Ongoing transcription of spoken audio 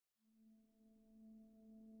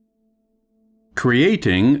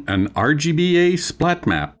Creating an RGBA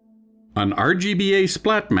Splatmap. An RGBA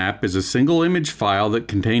Splatmap is a single image file that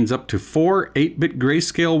contains up to 4 8-bit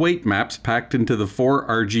grayscale weight maps packed into the 4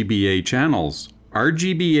 RGBA channels.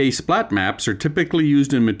 RGBA Splatmaps are typically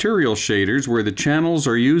used in material shaders where the channels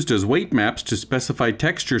are used as weight maps to specify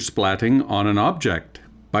texture splatting on an object.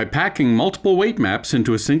 By packing multiple weight maps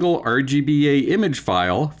into a single RGBA image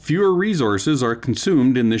file, fewer resources are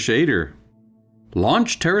consumed in the shader.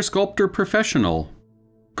 Launch TerreSculptor Professional.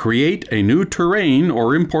 Create a new terrain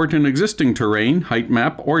or import an existing terrain, height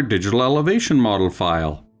map, or digital elevation model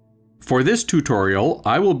file. For this tutorial,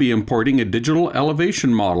 I will be importing a digital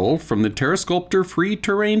elevation model from the TerreSculptor free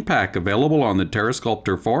terrain pack available on the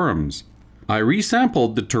TerreSculptor forums. I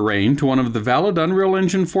resampled the terrain to one of the valid Unreal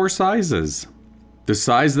Engine 4 sizes. The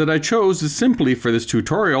size that I chose is simply for this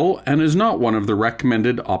tutorial and is not one of the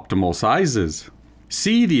recommended optimal sizes.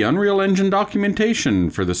 See the Unreal Engine documentation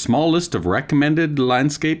for the small list of recommended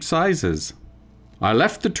landscape sizes. I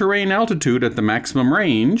left the terrain altitude at the maximum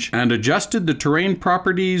range and adjusted the terrain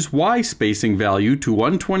properties Y spacing value to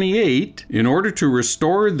 128 in order to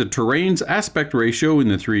restore the terrain's aspect ratio in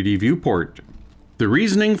the 3D viewport. The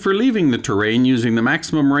reasoning for leaving the terrain using the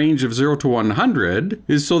maximum range of 0 to 100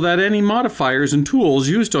 is so that any modifiers and tools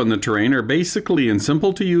used on the terrain are basically in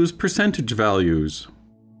simple to use percentage values.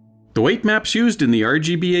 The weight maps used in the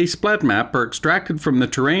RGBA Splatmap are extracted from the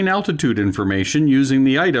terrain altitude information using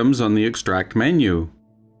the items on the Extract menu.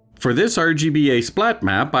 For this RGBA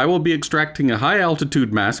Splatmap, I will be extracting a high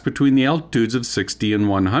altitude mask between the altitudes of 60 and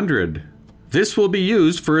 100. This will be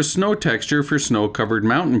used for a snow texture for snow-covered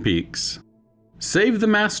mountain peaks. Save the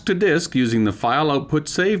mask to disk using the File Output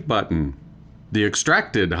Save button. The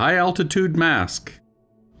extracted high altitude mask.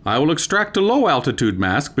 I will extract a low altitude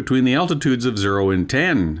mask between the altitudes of 0 and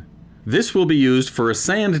 10. This will be used for a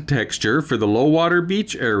sand texture for the low water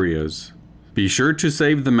beach areas. Be sure to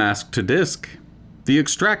save the mask to disk. The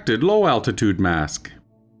extracted low altitude mask.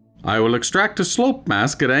 I will extract a slope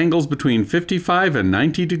mask at angles between 55 and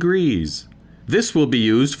 90 degrees. This will be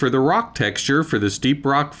used for the rock texture for the steep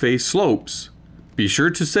rock face slopes. Be sure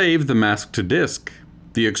to save the mask to disk.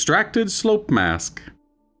 The extracted slope mask.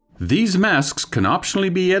 These masks can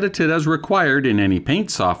optionally be edited as required in any paint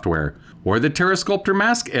software, or the TerreSculptor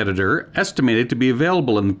Mask Editor, estimated to be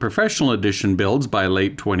available in the Professional Edition builds by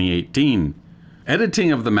late 2018.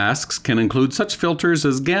 Editing of the masks can include such filters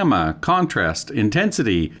as gamma, contrast,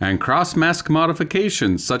 intensity, and cross-mask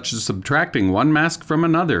modifications such as subtracting one mask from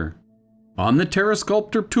another. On the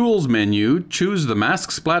TerreSculptor Tools menu, choose the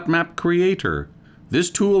Mask Splatmap Creator.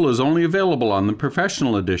 This tool is only available on the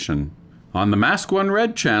Professional Edition. On the Mask 1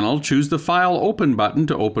 Red channel, choose the File Open button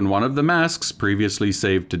to open one of the masks previously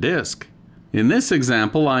saved to disk. In this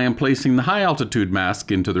example, I am placing the high altitude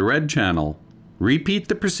mask into the red channel. Repeat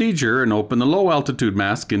the procedure and open the low altitude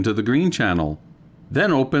mask into the green channel.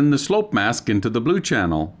 Then open the slope mask into the blue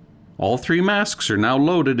channel. All 3 masks are now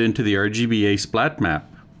loaded into the RGBA Splatmap.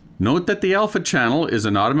 Note that the alpha channel is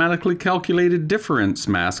an automatically calculated difference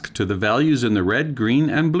mask to the values in the red, green,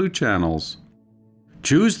 and blue channels.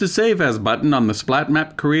 Choose the Save As button on the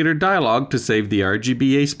Splatmap Creator dialog to save the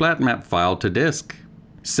RGBA Splatmap file to disk.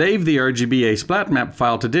 Save the RGBA Splatmap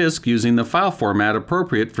file to disk using the file format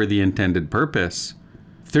appropriate for the intended purpose.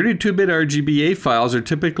 32-bit RGBA files are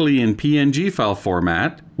typically in PNG file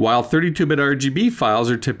format, while 32-bit RGB files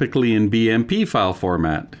are typically in BMP file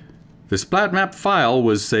format. The Splatmap file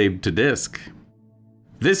was saved to disk.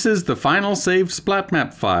 This is the final saved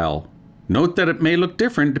Splatmap file. Note that it may look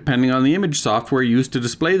different depending on the image software used to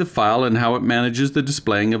display the file and how it manages the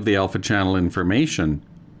displaying of the alpha channel information.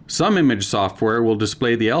 Some image software will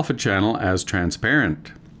display the alpha channel as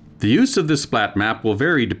transparent. The use of this Splatmap will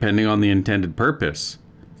vary depending on the intended purpose.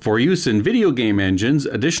 For use in video game engines,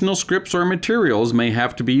 additional scripts or materials may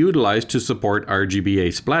have to be utilized to support RGBA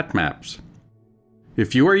Splatmaps.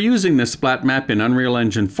 If you are using this Splatmap in Unreal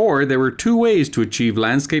Engine 4, there are 2 ways to achieve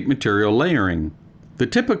landscape material layering. The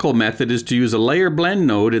typical method is to use a layer blend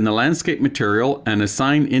node in the landscape material and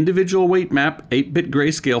assign individual weight map 8-bit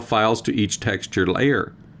grayscale files to each texture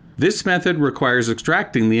layer. This method requires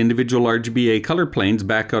extracting the individual RGBA color planes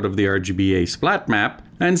back out of the RGBA Splatmap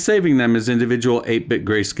and saving them as individual 8-bit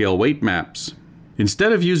grayscale weight maps.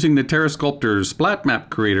 Instead of using the TerreSculptor Splatmap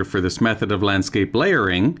Creator for this method of landscape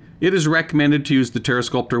layering, it is recommended to use the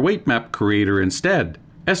TerreSculptor Weight Map Creator instead,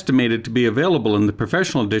 estimated to be available in the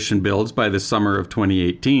Professional Edition builds by the summer of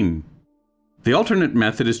 2018. The alternate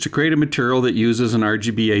method is to create a material that uses an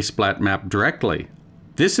RGBA Splatmap directly.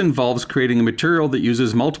 This involves creating a material that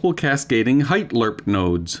uses multiple cascading height lerp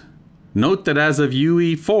nodes. Note that as of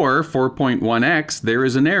UE4 4.1x, there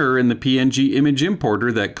is an error in the PNG image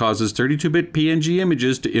importer that causes 32-bit PNG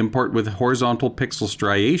images to import with horizontal pixel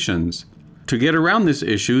striations. To get around this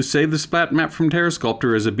issue, save the Splatmap from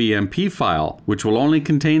TerreSculptor as a BMP file, which will only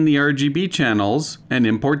contain the RGB channels, and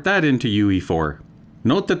import that into UE4.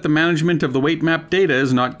 Note that the management of the weight map data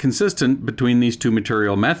is not consistent between these two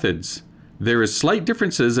material methods. There is slight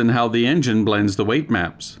differences in how the engine blends the weight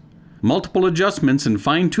maps. Multiple adjustments and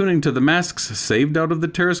fine-tuning to the masks saved out of the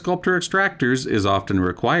TerreSculptor extractors is often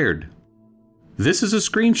required. This is a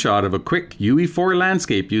screenshot of a quick UE4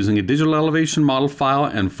 landscape using a digital elevation model file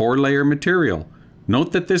and 4-layer material.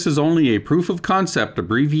 Note that this is only a proof of concept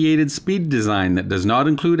abbreviated speed design that does not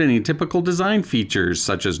include any typical design features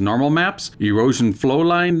such as normal maps, erosion flow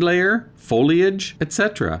line layer, foliage,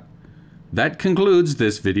 etc. That concludes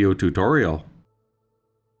this video tutorial.